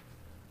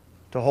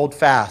to hold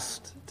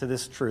fast to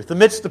this truth.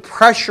 Amidst the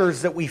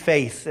pressures that we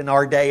face in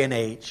our day and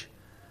age,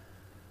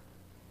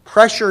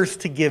 pressures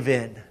to give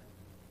in,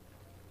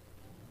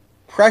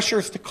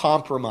 pressures to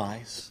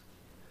compromise.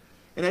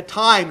 And at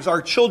times,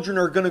 our children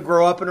are going to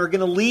grow up and are going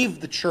to leave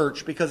the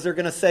church because they're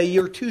going to say,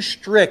 you're too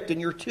strict and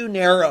you're too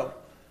narrow.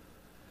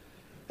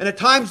 And at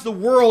times, the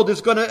world is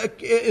going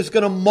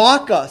to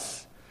mock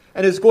us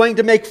and is going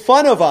to make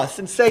fun of us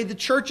and say, the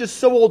church is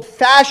so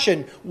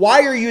old-fashioned.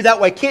 Why are you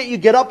that way? Can't you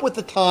get up with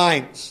the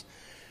times?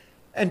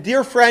 And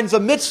dear friends,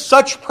 amidst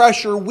such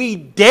pressure, we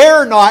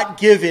dare not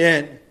give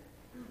in,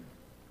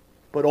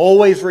 but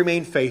always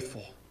remain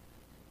faithful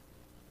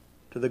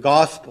to the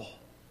gospel,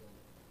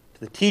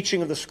 the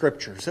teaching of the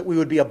Scriptures, that we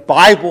would be a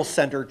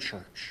Bible-centered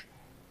church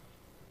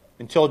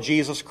until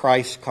Jesus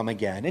Christ come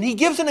again. And he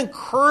gives an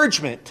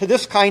encouragement to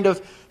this kind of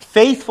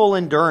faithful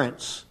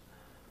endurance.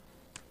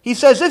 He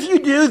says, if you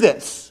do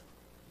this,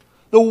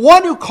 the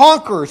one who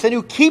conquers and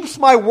who keeps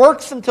my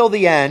works until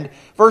the end,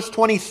 verse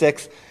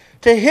 26,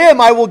 to him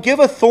I will give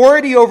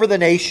authority over the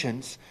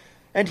nations,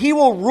 and he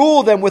will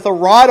rule them with a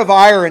rod of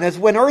iron, as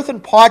when earthen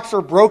pots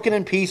are broken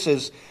in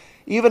pieces,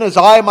 even as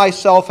I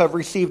myself have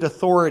received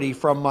authority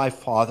from my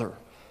Father.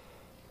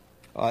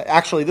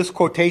 Actually, this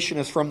quotation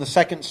is from the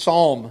second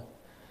Psalm.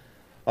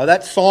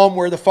 That psalm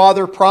where the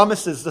Father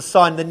promises the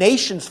Son the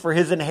nations for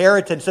his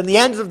inheritance and the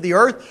ends of the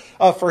earth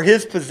for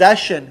his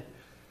possession.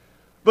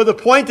 But the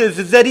point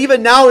is that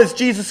even now as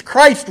Jesus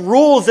Christ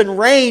rules and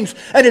reigns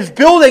and is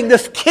building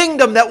this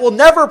kingdom that will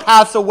never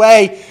pass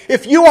away,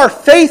 if you are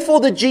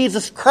faithful to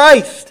Jesus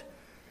Christ,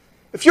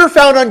 if you're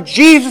found on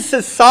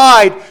Jesus'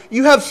 side,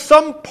 you have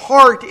some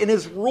part in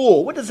His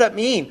rule. What does that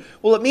mean?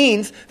 Well, it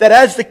means that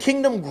as the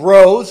kingdom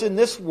grows in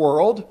this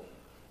world,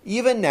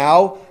 even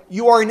now,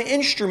 you are an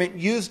instrument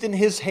used in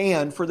His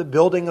hand for the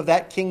building of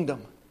that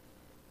kingdom.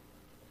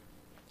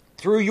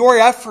 Through your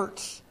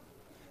efforts,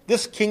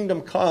 this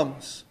kingdom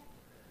comes.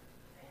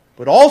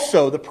 But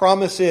also, the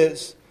promise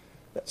is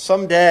that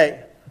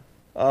someday,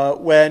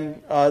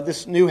 when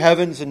this new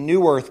heavens and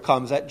new earth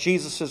comes, at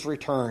Jesus'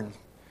 return,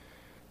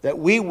 that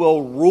we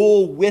will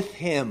rule with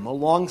Him,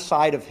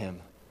 alongside of Him,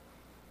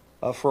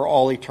 for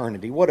all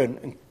eternity. What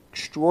an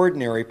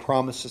extraordinary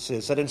promise this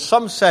is, that in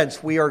some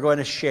sense we are going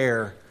to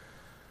share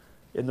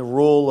in the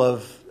rule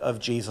of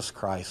Jesus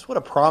Christ. What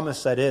a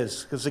promise that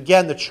is. Because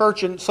again, the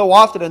church so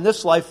often in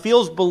this life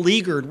feels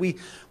beleaguered.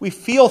 We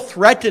feel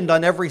threatened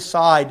on every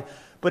side.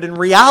 But in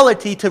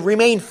reality, to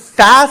remain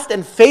fast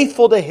and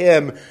faithful to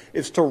Him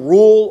is to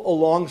rule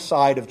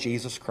alongside of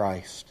Jesus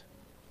Christ.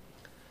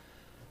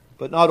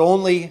 But not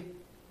only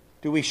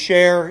do we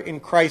share in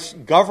Christ's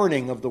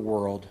governing of the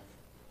world,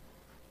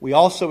 we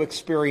also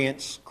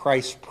experience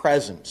Christ's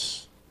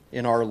presence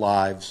in our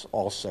lives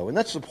also. And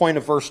that's the point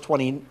of verse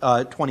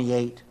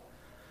 28,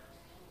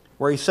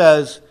 where he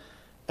says,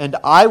 "And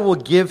I will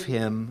give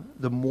him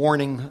the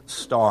morning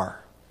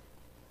star."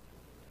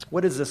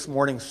 What is this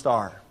morning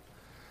star?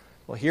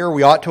 Well, here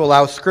we ought to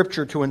allow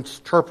Scripture to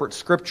interpret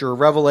Scripture.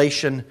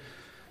 Revelation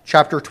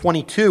chapter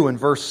 22 and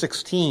verse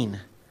 16.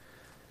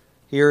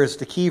 Here is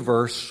the key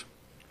verse.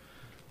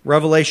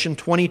 Revelation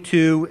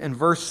 22 and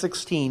verse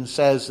 16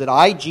 says that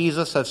I,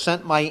 Jesus, have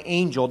sent my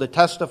angel to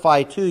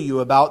testify to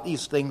you about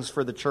these things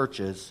for the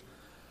churches.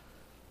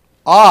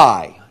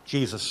 I,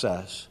 Jesus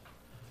says,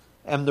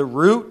 am the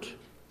root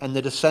and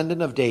the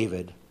descendant of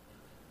David,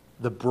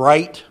 the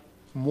bright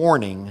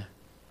morning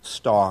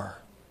star.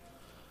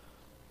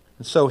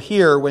 And so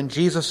here, when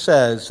Jesus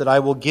says that I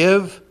will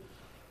give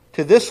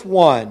to this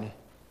one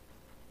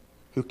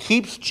who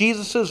keeps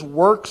Jesus'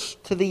 works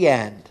to the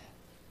end,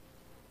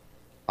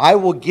 I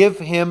will give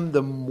him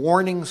the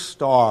morning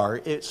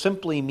star, it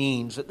simply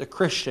means that the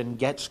Christian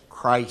gets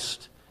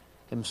Christ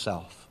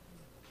Himself.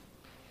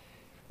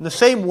 In the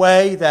same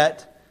way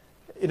that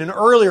in an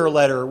earlier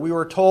letter we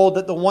were told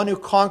that the one who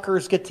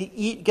conquers gets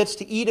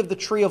to eat of the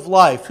tree of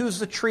life. Who's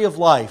the tree of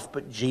life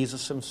but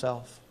Jesus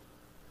Himself?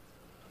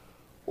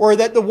 Or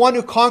that the one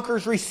who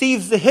conquers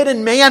receives the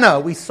hidden manna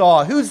we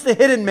saw. Who's the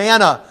hidden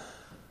manna?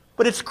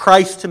 But it's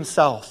Christ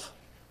Himself.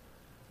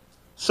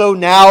 So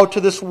now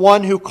to this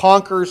one who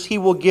conquers, He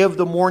will give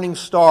the morning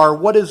star.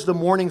 What is the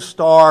morning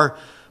star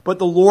but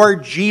the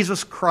Lord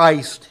Jesus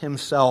Christ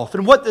Himself?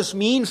 And what this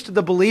means to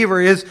the believer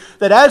is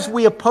that as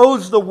we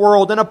oppose the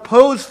world and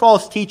oppose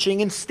false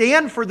teaching and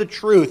stand for the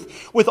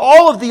truth with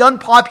all of the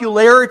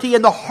unpopularity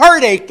and the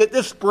heartache that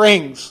this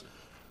brings,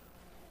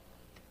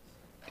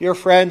 dear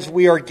friends,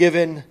 we are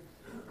given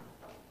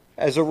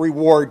as a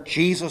reward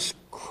Jesus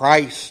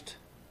Christ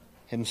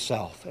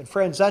Himself. And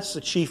friends, that's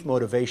the chief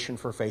motivation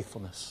for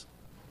faithfulness.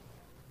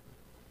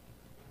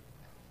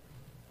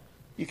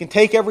 You can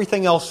take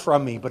everything else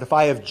from me, but if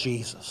I have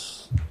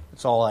Jesus,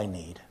 that's all I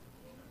need.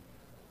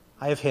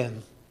 I have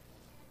Him.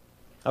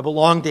 I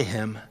belong to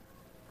Him.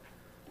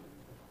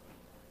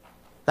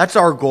 That's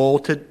our goal,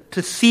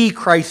 to see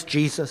Christ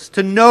Jesus,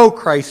 to know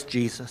Christ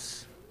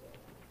Jesus.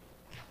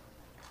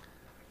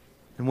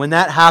 And when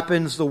that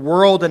happens, the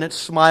world and its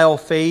smile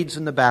fades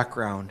in the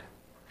background,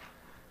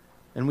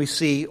 and we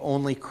see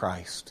only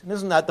Christ. And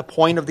isn't that the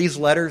point of these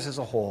letters as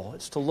a whole?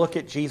 It's to look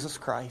at Jesus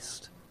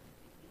Christ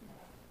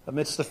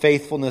amidst the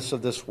faithfulness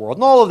of this world.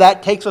 And all of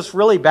that takes us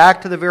really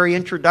back to the very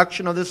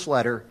introduction of this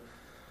letter.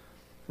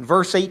 In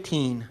verse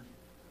 18,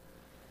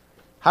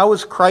 how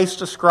is Christ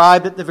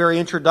described at the very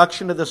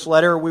introduction of this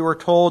letter? We were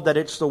told that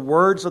it's the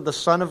words of the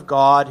Son of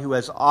God, who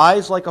has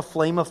eyes like a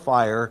flame of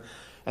fire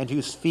and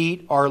whose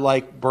feet are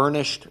like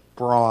burnished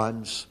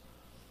bronze.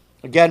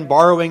 Again,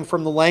 borrowing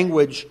from the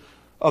language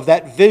of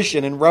that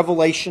vision in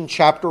Revelation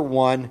chapter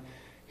 1,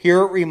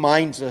 here it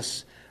reminds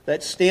us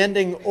that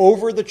standing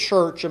over the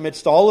church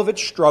amidst all of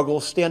its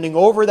struggles, standing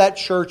over that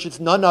church is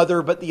none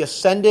other but the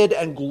ascended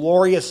and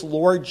glorious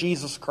Lord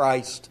Jesus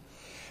Christ.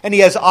 And He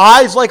has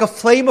eyes like a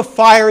flame of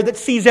fire that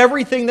sees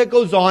everything that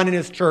goes on in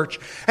His church.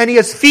 And He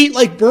has feet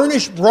like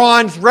burnished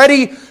bronze,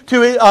 ready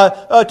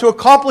to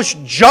accomplish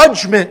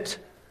judgment.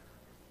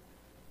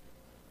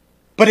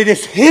 But it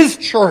is His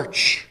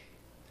church.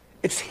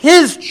 It's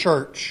His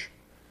church.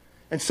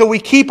 And so we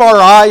keep our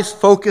eyes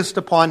focused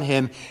upon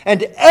Him.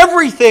 And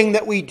everything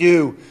that we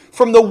do,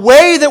 from the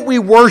way that we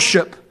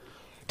worship,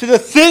 to the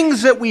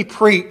things that we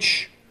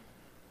preach,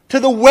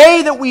 to the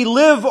way that we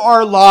live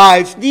our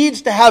lives,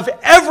 needs to have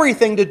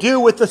everything to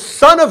do with the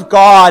Son of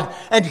God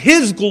and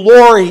His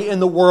glory in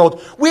the world.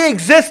 We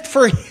exist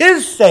for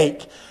His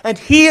sake, and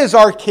He is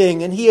our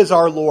King, and He is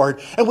our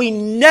Lord. And we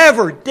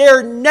never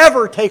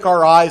take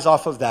our eyes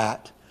off of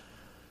that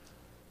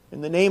in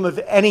the name of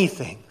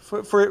anything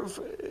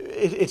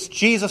It's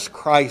Jesus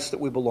Christ that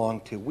we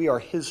belong to. We are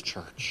His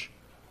church.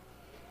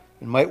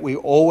 And might we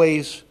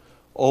always,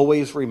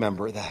 always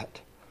remember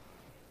that.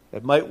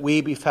 And might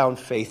we be found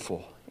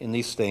faithful in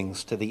these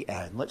things to the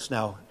end. Let's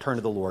now turn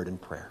to the Lord in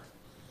prayer.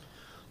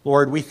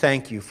 Lord, we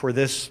thank you for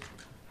this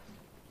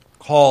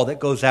call that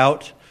goes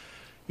out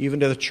even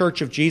to the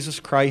Church of Jesus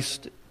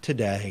Christ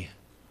today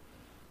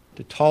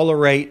to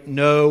tolerate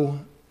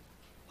no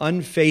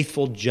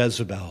unfaithful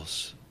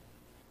Jezebels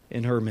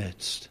in her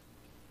midst.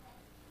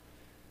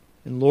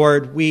 And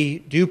Lord, we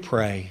do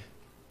pray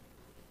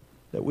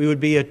that we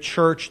would be a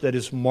church that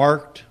is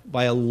marked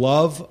by a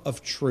love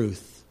of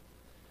truth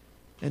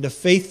and a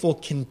faithful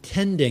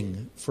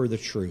contending for the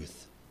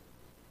truth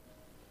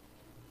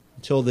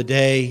until the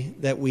day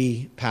that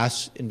we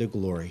pass into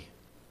glory.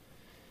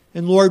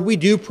 And Lord, we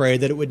do pray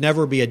that it would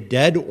never be a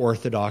dead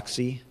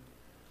orthodoxy,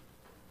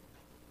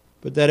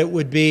 but that it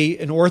would be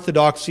an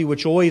orthodoxy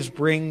which always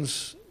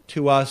brings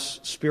to us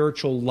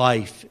spiritual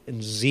life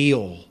and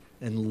zeal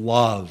and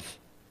love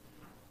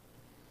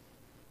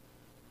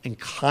and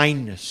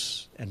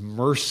kindness and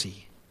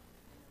mercy,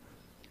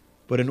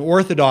 but an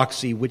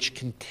orthodoxy which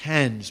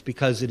contends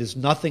because it is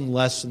nothing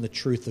less than the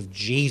truth of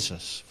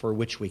Jesus for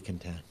which we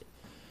contend.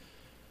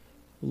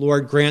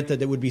 Lord, grant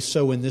that it would be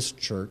so in this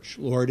church.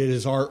 Lord, it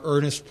is our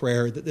earnest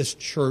prayer that this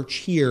church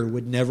here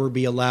would never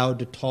be allowed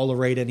to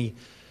tolerate any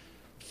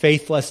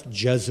faithless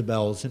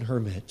Jezebels in her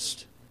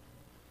midst.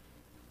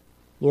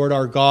 Lord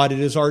our God, it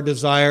is our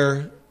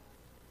desire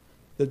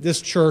that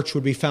this church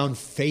would be found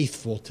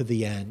faithful to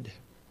the end.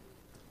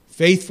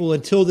 Faithful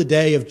until the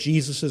day of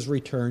Jesus'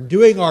 return,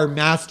 doing our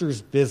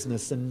Master's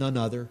business and none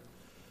other.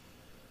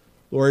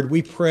 Lord,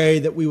 we pray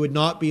that we would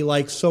not be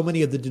like so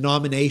many of the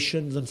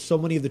denominations and so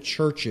many of the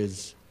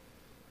churches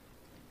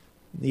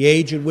in the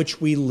age in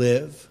which we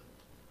live,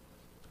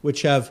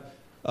 which have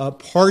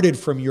parted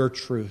from your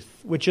truth,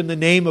 which in the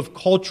name of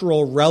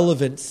cultural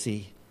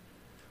relevancy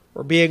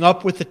or being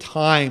up with the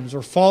times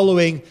or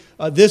following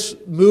this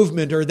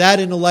movement or that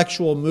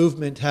intellectual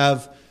movement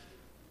have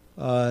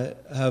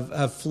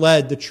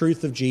fled the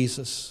truth of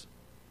Jesus.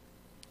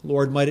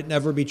 Lord, might it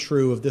never be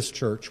true of this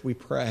church, we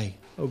pray.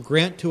 Oh,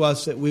 grant to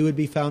us that we would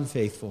be found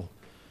faithful.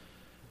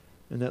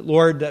 And that,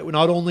 Lord, that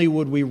not only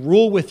would we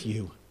rule with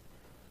you,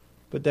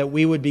 but that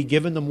we would be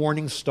given the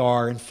morning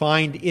star and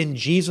find in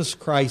Jesus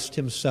Christ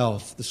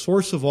Himself, the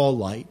source of all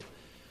light,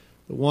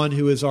 the one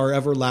who is our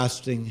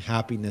everlasting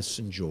happiness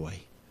and joy.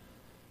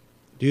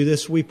 Do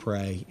this, we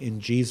pray, in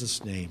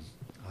Jesus' name.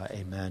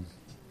 Amen.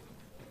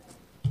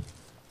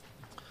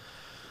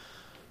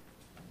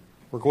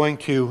 We're going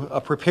to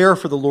prepare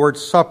for the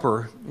Lord's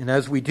Supper, and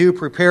as we do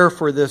prepare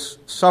for this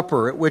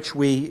supper in which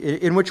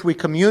we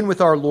commune with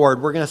our Lord,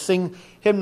 we're going to sing hymn